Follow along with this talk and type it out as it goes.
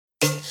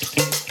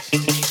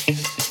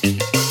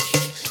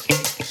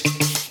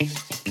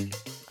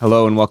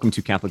Hello and welcome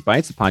to Catholic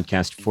Bites, a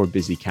podcast for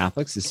busy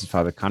Catholics. This is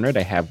Father Conrad.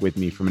 I have with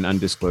me from an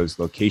undisclosed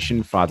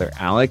location, Father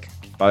Alec.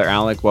 Father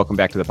Alec, welcome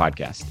back to the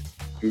podcast.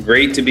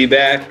 Great to be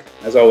back,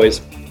 as always.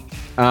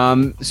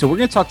 So we're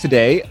going to talk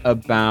today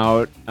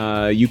about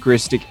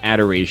Eucharistic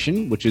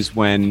adoration, which is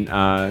when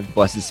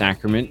Blessed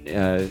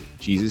Sacrament,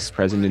 Jesus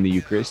present in the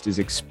Eucharist, is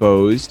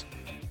exposed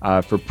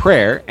for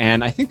prayer.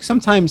 And I think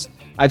sometimes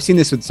I've seen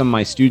this with some of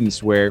my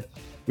students where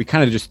we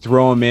kind of just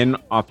throw them in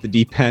off the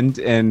deep end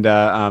and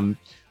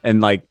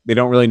like they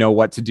don't really know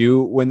what to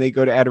do when they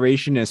go to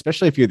adoration. And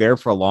especially if you're there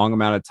for a long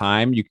amount of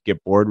time, you could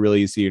get bored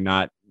really easy or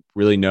not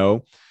really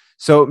know.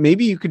 So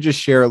maybe you could just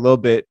share a little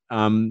bit.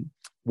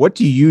 What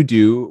do you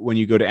do when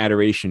you go to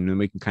adoration? And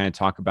we can kind of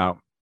talk about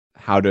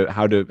how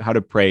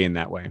to pray in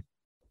that way.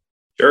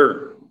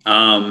 Sure.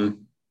 No,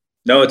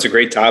 it's a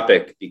great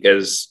topic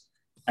because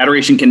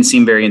adoration can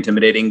seem very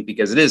intimidating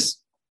because it is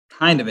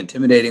kind of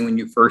intimidating when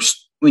you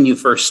first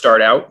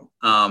start out.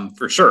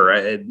 For sure.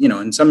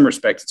 In some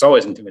respects, it's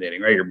always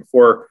intimidating, right? You're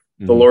before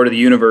the Lord of the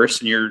universe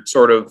and you're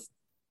sort of,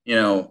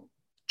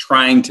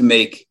 trying to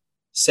make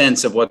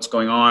sense of what's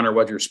going on or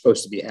what you're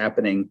supposed to be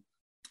happening.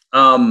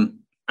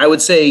 I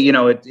would say,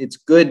 it's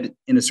good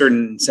in a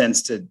certain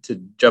sense to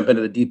jump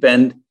into the deep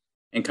end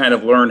and kind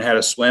of learn how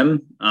to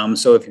swim.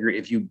 So if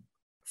you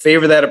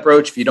favor that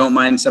approach, if you don't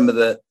mind some of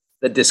the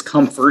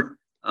discomfort,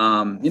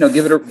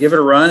 give it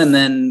a run, and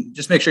then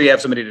just make sure you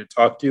have somebody to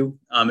talk to.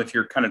 If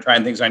you're kind of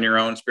trying things on your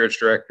own,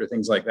 spiritual director,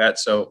 things like that.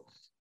 So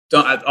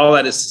all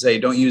that is to say,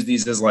 don't use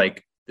these as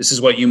like, this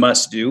is what you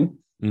must do.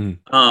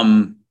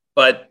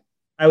 But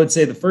I would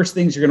say the first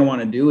things you're going to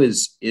want to do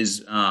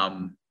is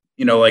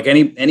like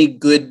any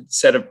good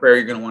set of prayer,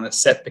 you're going to want to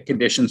set the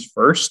conditions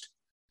first.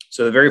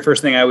 So the very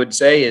first thing I would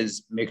say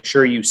is make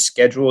sure you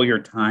schedule your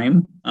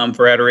time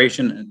for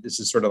adoration.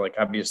 This is sort of like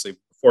obviously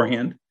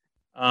beforehand.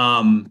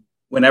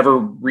 Whenever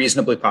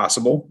reasonably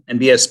possible, and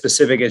be as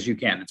specific as you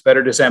can. It's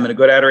better to say, I'm going to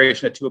go to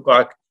adoration at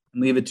 2:00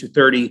 and leave at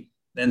 2:30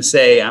 than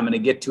say, I'm going to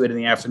get to it in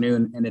the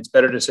afternoon. And it's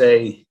better to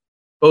say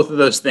both of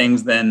those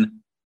things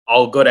than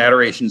I'll go to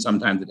adoration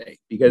sometime today.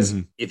 Because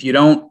if you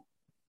don't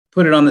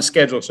put it on the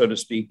schedule, so to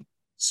speak,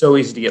 so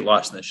easy to get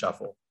lost in the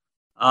shuffle.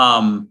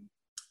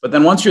 But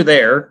then once you're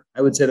there,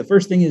 I would say the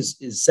first thing is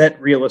set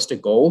realistic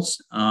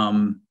goals.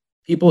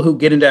 People who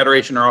get into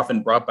adoration are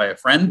often brought by a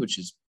friend, which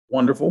is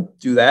wonderful.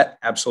 Do that,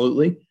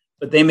 absolutely.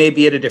 But they may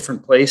be at a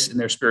different place in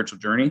their spiritual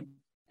journey.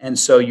 And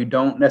so you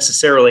don't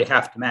necessarily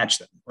have to match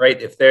them, right?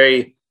 If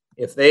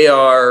they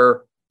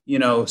are,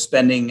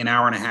 spending an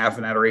hour and a half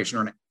in adoration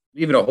or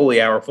even a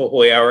full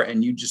holy hour,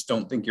 and you just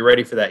don't think you're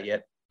ready for that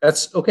yet,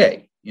 that's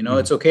okay.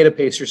 It's okay to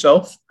pace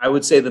yourself. I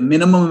would say the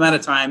minimum amount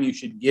of time you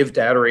should give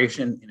to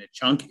adoration in a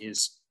chunk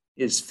is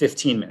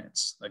 15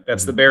 minutes. Like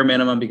that's the bare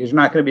minimum, because you're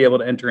not going to be able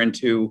to enter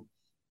into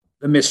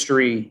the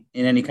mystery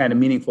in any kind of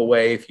meaningful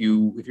way if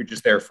you're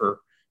just there for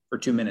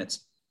 2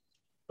 minutes.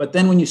 But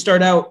then when you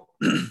start out,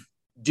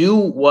 do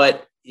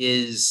what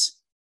is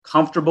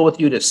comfortable with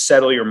you to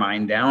settle your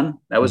mind down.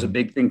 That was a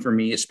big thing for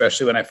me,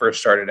 especially when I first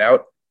started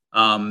out.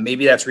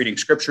 Maybe that's reading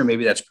scripture.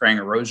 Maybe that's praying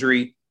a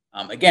rosary.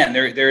 Again,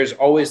 there's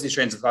always these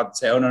trains of thought that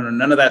say, oh, no,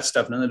 none of that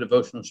stuff, none of the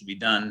devotional should be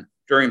done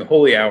during the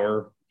holy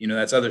hour.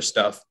 That's other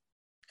stuff.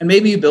 And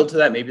maybe you build to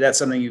that. Maybe that's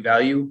something you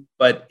value.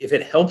 But if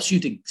it helps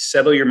you to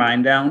settle your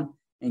mind down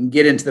and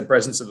get into the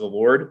presence of the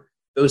Lord,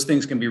 those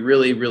things can be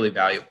really, really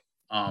valuable.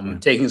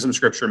 Taking some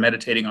scripture,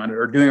 meditating on it,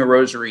 or doing a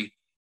rosary,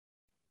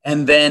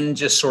 and then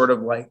just sort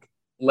of like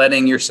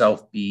letting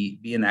yourself be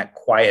in that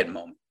quiet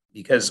moment,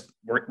 because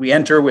we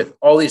enter with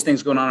all these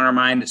things going on in our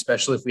mind,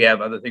 especially if we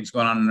have other things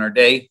going on in our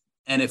day.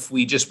 And if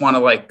we just want to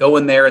like go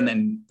in there and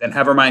then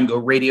have our mind go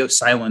radio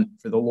silent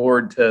for the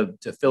Lord to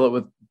fill it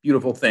with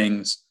beautiful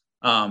things,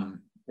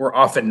 we're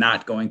often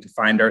not going to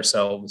find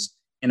ourselves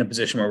in a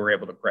position where we're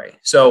able to pray.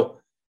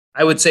 So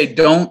I would say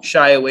don't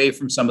shy away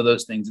from some of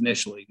those things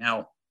initially.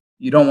 Now,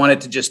 you don't want it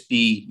to just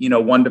be,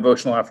 one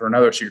devotional after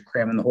another, so you're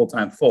cramming the whole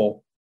time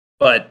full.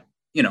 But,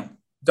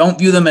 don't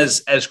view them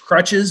as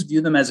crutches.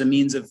 View them as a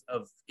means of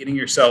getting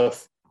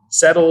yourself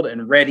settled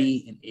and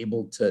ready and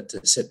able to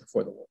sit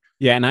before the Lord.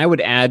 Yeah, and I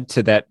would add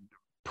to that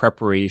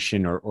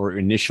preparation or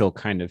initial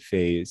kind of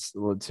phase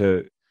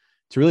to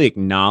really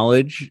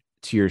acknowledge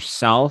to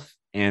yourself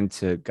and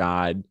to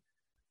God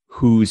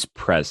who's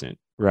present,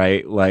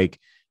 right? Like,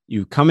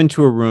 you come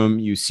into a room,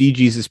 you see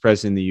Jesus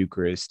present in the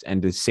Eucharist,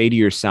 and to say to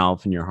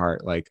yourself in your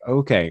heart, like,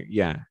 okay,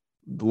 yeah,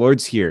 the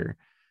Lord's here.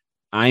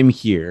 I'm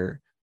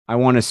here. I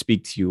want to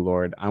speak to you,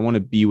 Lord. I want to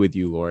be with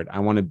you, Lord. I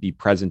want to be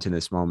present in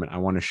this moment. I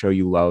want to show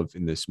you love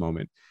in this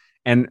moment.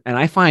 And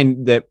I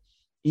find that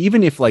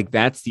even if like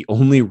that's the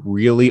only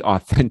really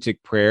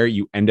authentic prayer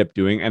you end up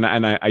doing, and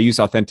I use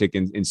authentic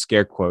in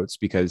scare quotes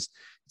because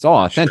it's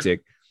all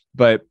authentic,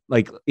 but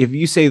like if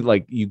you say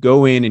like you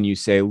go in and you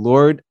say,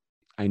 Lord,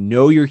 I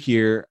know you're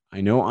here. I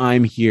know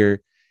I'm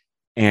here,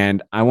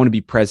 and I want to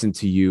be present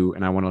to you,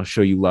 and I want to show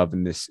you love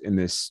in this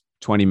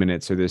 20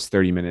 minutes or this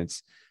 30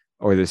 minutes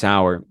or this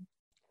hour.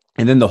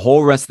 And then the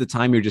whole rest of the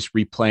time, you're just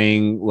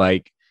replaying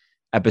like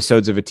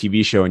episodes of a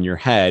TV show in your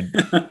head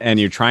and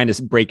you're trying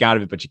to break out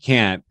of it, but you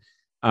can't,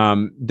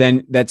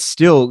 then that's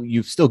still,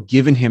 you've still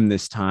given him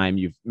this time.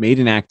 You've made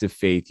an act of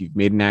faith. You've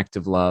made an act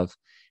of love.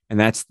 And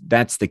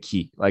that's the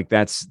key. Like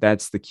that's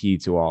the key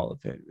to all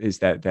of it, is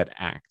that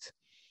act.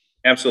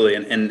 Absolutely.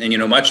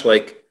 And much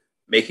like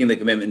making the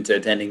commitment to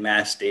attending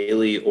Mass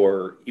daily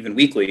or even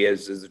weekly,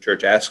 as the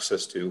church asks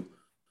us to,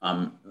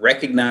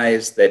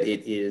 recognize that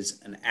it is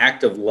an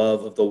act of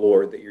love of the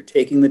Lord, that you're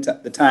taking the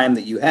time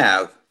that you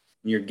have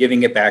and you're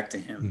giving it back to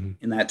him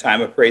in that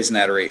time of praise and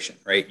adoration,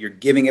 right? You're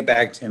giving it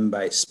back to him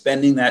by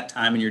spending that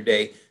time in your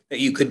day that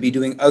you could be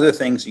doing other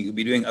things. You could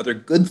be doing other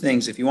good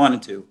things if you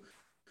wanted to.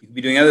 You could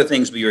be doing other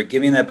things, but you're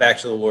giving that back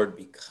to the Lord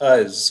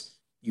because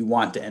you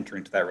want to enter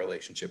into that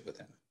relationship with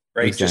him,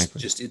 right?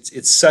 Exactly.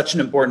 It's such an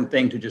important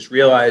thing to just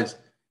realize.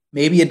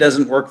 Maybe it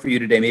doesn't work for you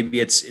today. Maybe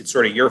it's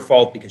sort of your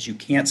fault because you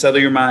can't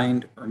settle your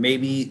mind, or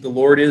maybe the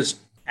Lord is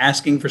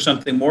asking for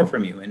something more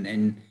from you,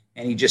 and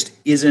he just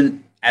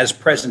isn't as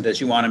present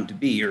as you want him to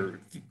be, or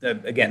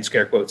again,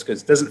 scare quotes,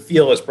 because it doesn't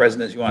feel as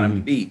present as you want him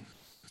to be.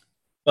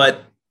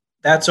 But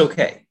that's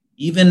okay.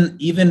 Even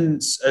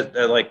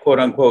like quote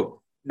unquote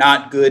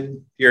not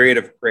good period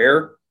of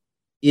prayer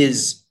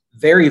is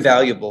very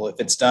valuable if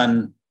it's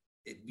done,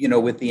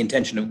 with the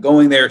intention of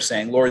going there,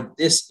 saying, Lord,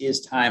 this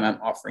is time I'm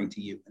offering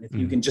to you. And if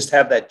you can just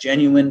have that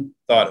genuine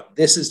thought of,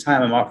 this is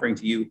time I'm offering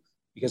to you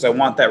because I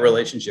want that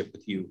relationship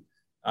with you,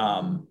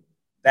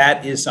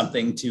 that is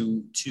something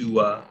to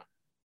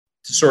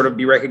sort of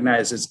be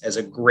recognized as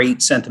a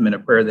great sentiment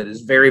of prayer that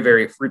is very,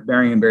 very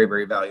fruit-bearing and very,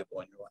 very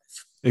valuable in your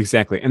life.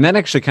 Exactly. And that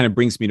actually kind of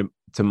brings me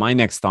to my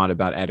next thought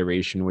about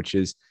adoration, which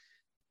is,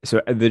 so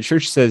the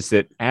church says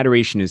that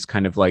adoration is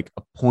kind of like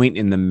a point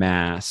in the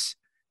Mass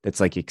that's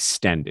like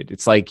extended.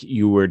 It's like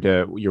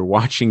you're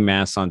watching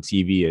Mass on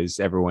TV, as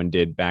everyone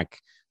did back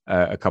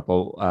a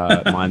couple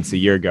months, a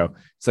year ago.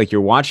 It's like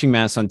you're watching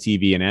Mass on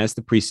TV, and as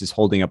the priest is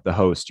holding up the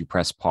host, you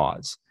press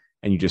pause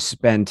and you just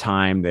spend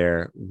time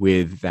there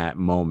with that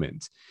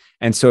moment.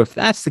 And so if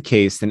that's the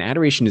case, then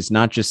adoration is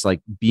not just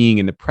like being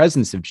in the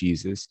presence of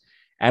Jesus.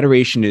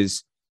 Adoration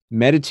is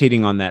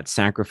meditating on that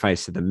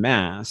sacrifice of the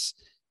Mass.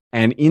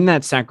 And in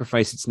that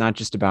sacrifice, it's not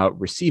just about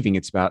receiving,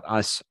 it's about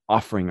us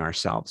offering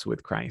ourselves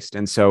with Christ.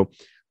 And so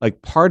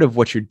like part of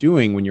what you're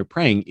doing when you're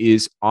praying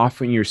is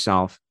offering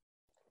yourself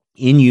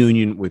in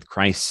union with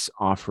Christ's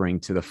offering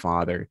to the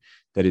Father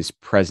that is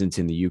present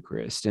in the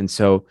Eucharist. And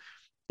so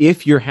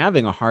if you're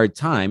having a hard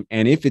time,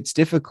 and if it's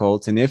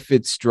difficult, and if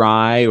it's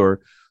dry,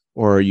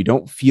 or you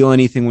don't feel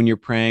anything when you're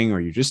praying, or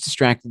you're just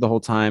distracted the whole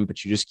time,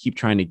 but you just keep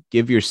trying to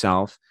give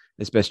yourself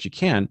as best you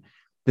can,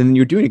 then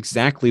you're doing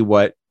exactly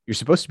what you're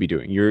supposed to be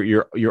doing.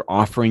 You're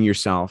offering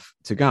yourself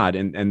to God.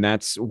 And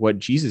that's what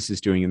Jesus is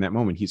doing in that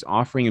moment. He's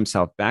offering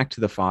himself back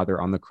to the Father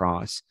on the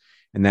cross.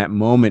 And that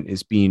moment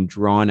is being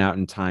drawn out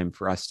in time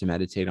for us to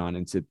meditate on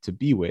and to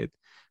be with.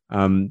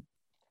 And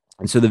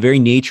so the very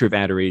nature of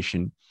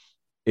adoration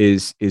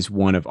is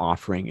one of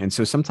offering. And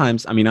so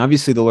sometimes, I mean,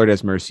 obviously the Lord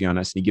has mercy on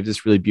us, and he gives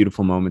us really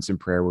beautiful moments in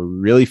prayer where we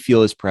really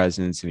feel his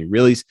presence, and he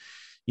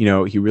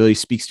really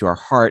speaks to our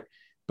heart.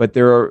 But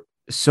there are,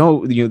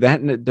 so,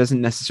 that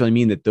doesn't necessarily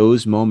mean that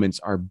those moments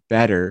are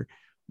better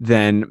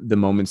than the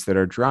moments that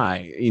are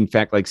dry. In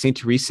fact, like St.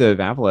 Teresa of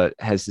Avila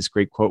has this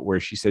great quote where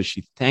she says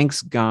she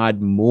thanks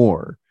God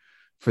more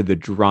for the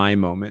dry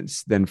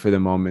moments than for the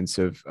moments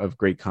of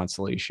great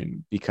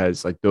consolation,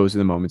 because like those are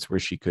the moments where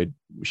she could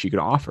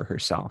offer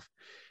herself.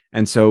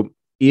 And so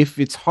if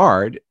it's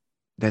hard,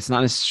 that's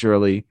not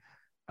necessarily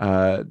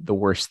the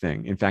worst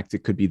thing. In fact,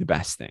 it could be the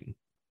best thing.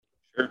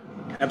 Sure.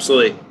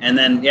 Absolutely. And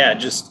then,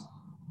 just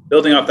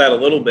building off that a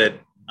little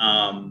bit,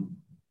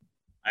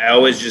 I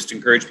always just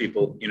encourage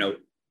people,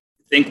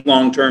 think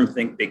long-term,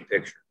 think big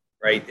picture,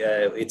 right?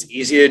 It's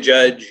easy to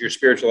judge your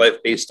spiritual life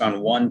based on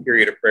one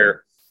period of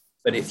prayer.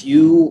 But if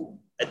you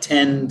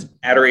attend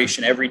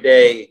adoration every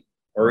day,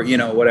 or,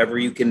 whatever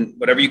you can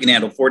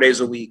handle 4 days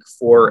a week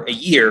for a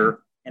year,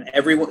 and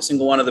every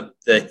single one of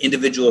the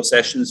individual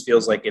sessions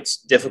feels like it's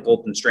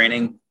difficult and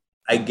straining,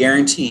 I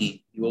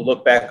guarantee you will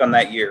look back on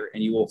that year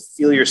and you will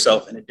feel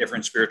yourself in a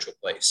different spiritual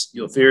place.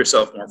 You'll feel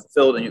yourself more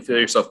fulfilled, and you'll feel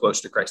yourself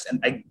close to Christ.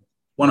 And I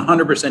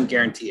 100%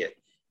 guarantee it.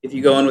 If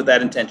you go in with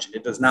that intention,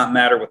 it does not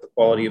matter what the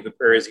quality of the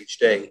prayer is each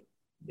day.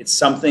 It's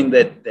something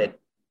that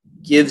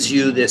gives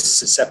you this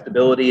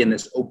susceptibility and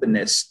this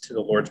openness to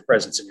the Lord's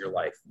presence in your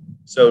life.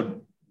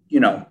 So,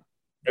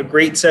 a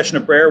great session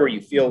of prayer where you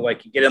feel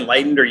like you get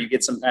enlightened, or you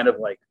get some kind of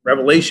like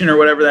revelation or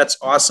whatever, that's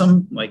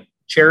awesome. Like,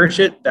 cherish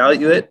it,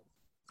 value it.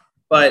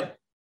 But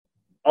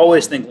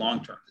always think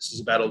long-term. This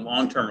is about a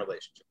long-term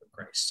relationship with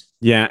Christ.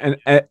 Yeah.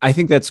 And I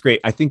think that's great.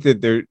 I think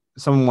that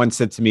someone once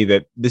said to me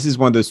that this is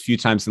one of those few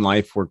times in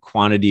life where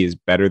quantity is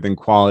better than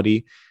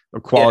quality,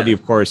 or quality,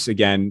 of course,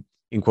 again,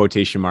 in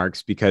quotation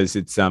marks, because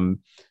it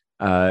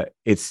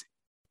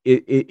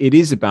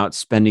is about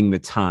spending the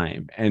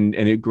time, and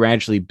it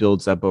gradually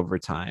builds up over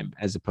time,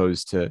 as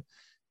opposed to,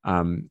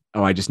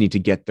 I just need to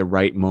get the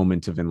right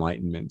moment of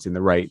enlightenment in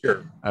the right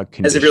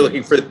condition. As if you're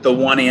looking for the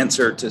one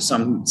answer to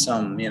some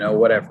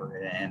whatever.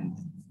 And,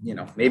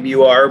 maybe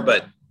you are,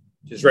 but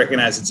just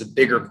recognize it's a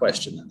bigger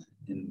question than that.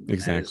 And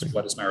Exactly.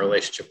 what is my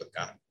relationship with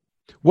God?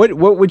 What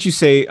would you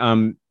say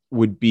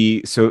would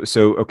be so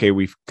okay,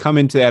 we've come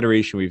into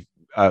adoration, we've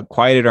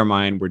quieted our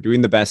mind, we're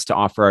doing the best to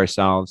offer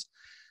ourselves.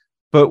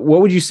 But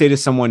what would you say to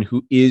someone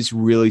who is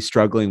really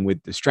struggling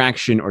with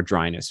distraction or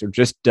dryness or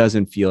just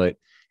doesn't feel it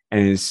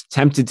and is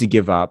tempted to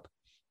give up?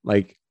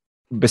 Like,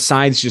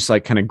 besides just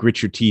like kind of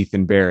grit your teeth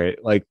and bear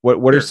it, like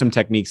what are some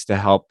techniques to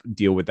help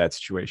deal with that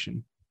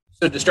situation?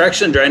 So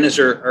distraction and dryness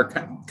are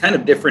kind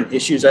of different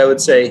issues, I would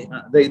say.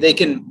 They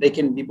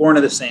can be born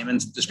of the same,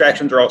 and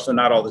distractions are also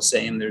not all the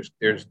same.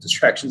 There's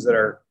distractions that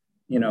are,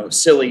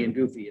 silly and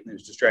goofy, and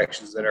there's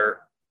distractions that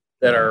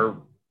are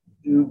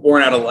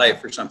born out of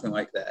life or something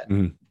like that.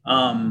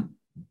 Mm-hmm.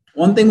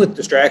 One thing with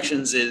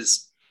distractions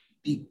is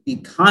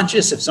be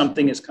conscious if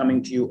something is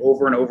coming to you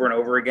over and over and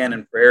over again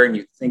in prayer, and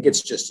you think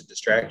it's just a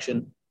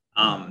distraction.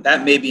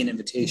 That may be an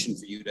invitation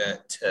for you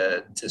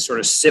to sort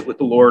of sit with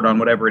the Lord on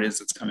whatever it is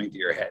that's coming to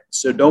your head.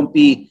 So don't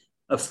be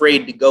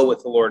afraid to go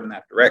with the Lord in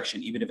that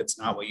direction, even if it's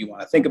not what you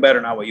want to think about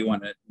or not what you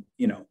want to,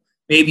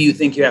 maybe you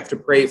think you have to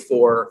pray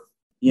for,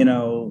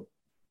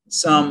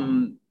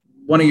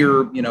 one of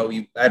your,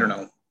 I don't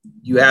know,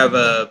 you have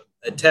a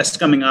test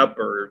coming up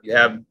or you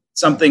have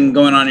something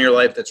going on in your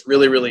life that's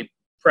really, really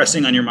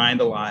pressing on your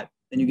mind a lot.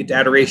 Then you get to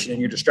adoration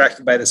and you're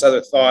distracted by this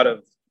other thought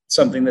of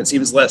something that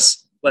seems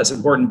less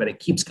important, but it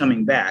keeps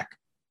coming back.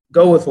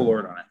 Go with the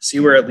Lord on it. See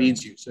where it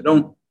leads you. So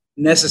don't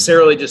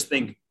necessarily just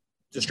think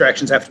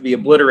distractions have to be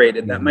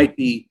obliterated. That might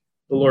be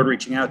the Lord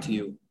reaching out to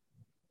you.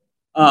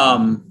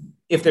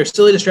 If they're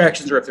silly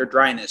distractions or if they're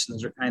dryness, and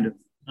those are kind of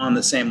on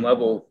the same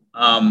level,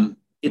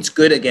 it's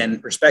good. Again,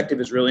 perspective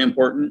is really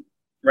important.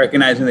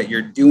 Recognizing that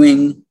you're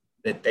doing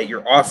that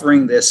you're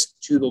offering this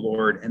to the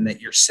Lord and that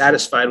you're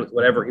satisfied with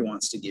whatever he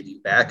wants to give you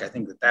back. I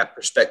think that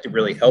perspective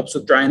really helps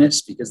with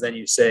dryness, because then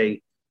you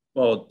say,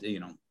 well,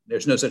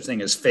 there's no such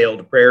thing as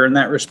failed prayer in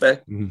that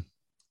respect. Mm-hmm.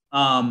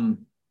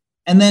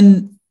 And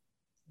then,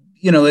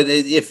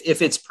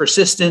 if it's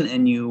persistent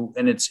and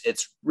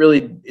it's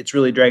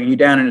really dragging you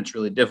down and it's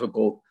really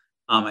difficult,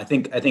 I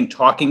think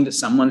talking to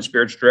someone, a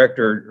spiritual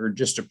director or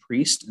just a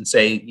priest, and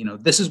say,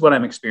 this is what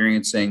I'm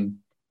experiencing,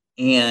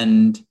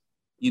 and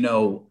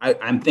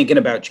I'm thinking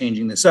about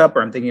changing this up,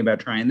 or I'm thinking about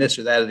trying this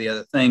or that or the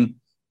other thing,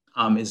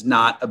 is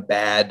not a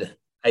bad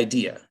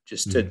idea.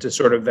 Just to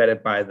sort of vet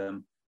it by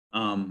them.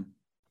 And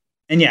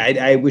yeah,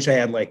 I wish I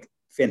had like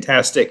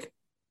fantastic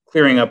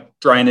clearing up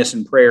dryness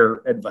and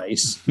prayer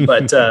advice,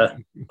 but a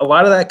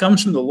lot of that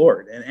comes from the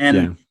Lord.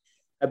 And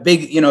a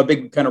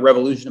big kind of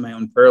revolution in my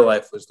own prayer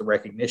life was the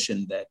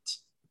recognition that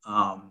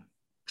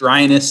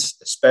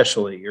dryness,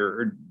 especially,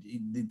 or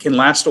it can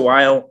last a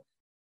while,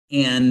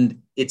 and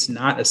it's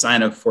not a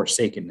sign of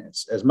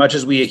forsakenness. As much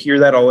as we hear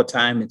that all the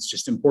time, it's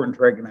just important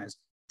to recognize.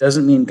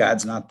 Doesn't mean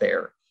God's not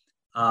there.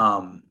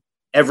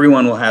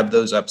 Everyone will have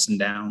those ups and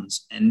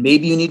downs, and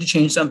maybe you need to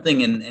change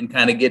something and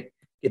kind of get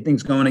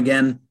things going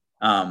again.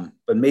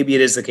 But maybe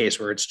it is the case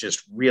where it's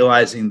just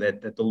realizing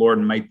that the Lord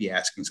might be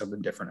asking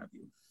something different of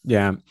you.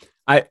 Yeah.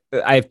 I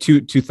have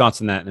two thoughts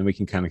on that, and then we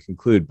can kind of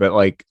conclude. But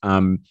like,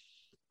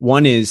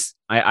 one is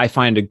I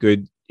find a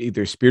good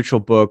either spiritual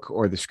book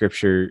or the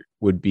scripture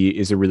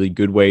is a really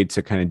good way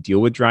to kind of deal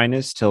with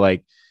dryness, to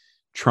like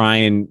try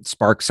and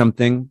spark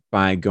something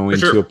by going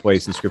to a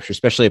place in scripture,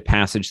 especially a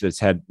passage that's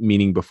had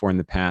meaning before in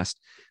the past,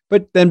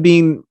 but then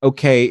being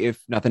okay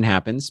if nothing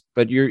happens,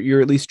 but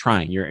you're at least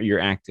trying, you're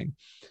acting.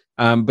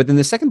 But then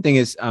the second thing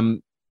is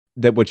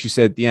that what you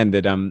said at the end,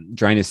 that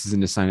dryness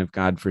isn't a sign of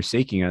God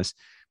forsaking us.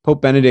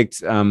 Pope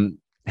Benedict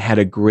had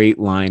a great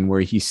line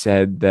where he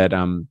said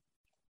that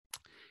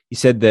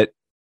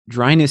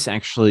dryness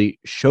actually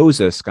shows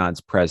us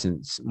God's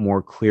presence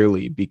more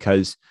clearly,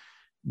 because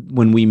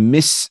when we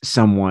miss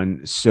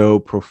someone so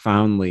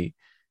profoundly,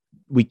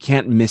 we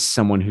can't miss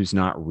someone who's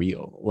not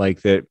real.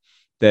 Like that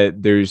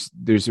there's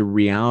a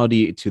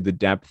reality to the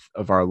depth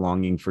of our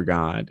longing for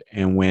God.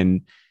 And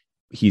when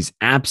he's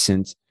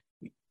absent,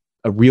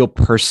 a real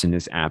person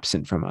is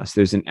absent from us.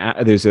 There's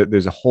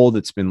a hole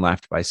that's been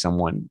left by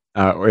someone,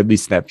 or at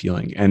least that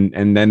feeling.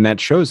 And then that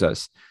shows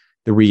us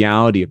the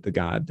reality of the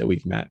God that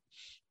we've met.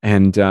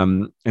 And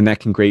that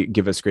can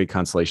give us great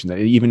consolation that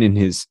even in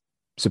his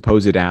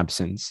supposed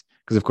absence,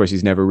 because of course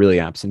he's never really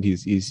absent,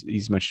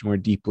 he's much more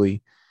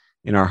deeply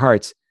in our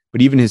hearts,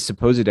 but even his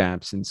supposed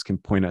absence can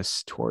point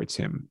us towards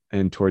him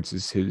and towards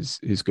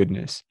his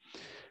goodness.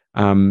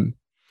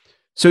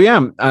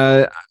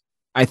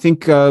 I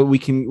think we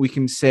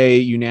can say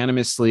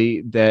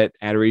unanimously that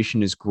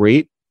adoration is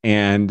great,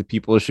 and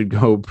people should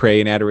go pray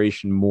in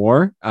adoration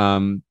more.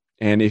 And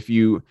if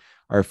you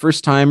are a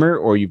first timer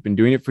or you've been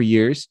doing it for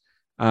years,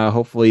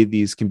 hopefully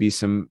these can be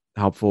some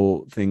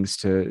helpful things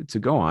to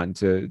go on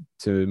to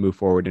move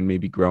forward and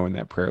maybe grow in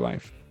that prayer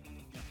life.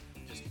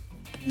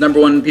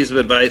 Number one piece of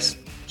advice,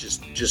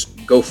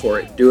 just go for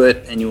it. Do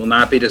it, and you will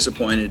not be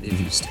disappointed if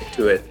you stick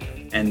to it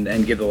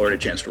and give the Lord a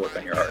chance to work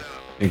on your heart.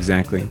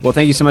 Exactly. Well,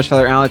 thank you so much,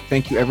 Father Alec.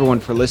 Thank you,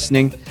 everyone, for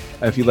listening.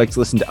 If you'd like to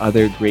listen to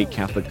other great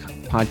Catholic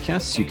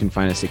podcasts, you can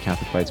find us at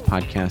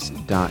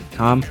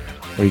CatholicBitesPodcast.com,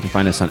 or you can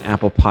find us on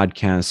Apple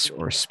Podcasts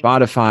or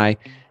Spotify.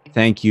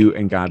 Thank you,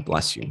 and God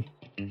bless you.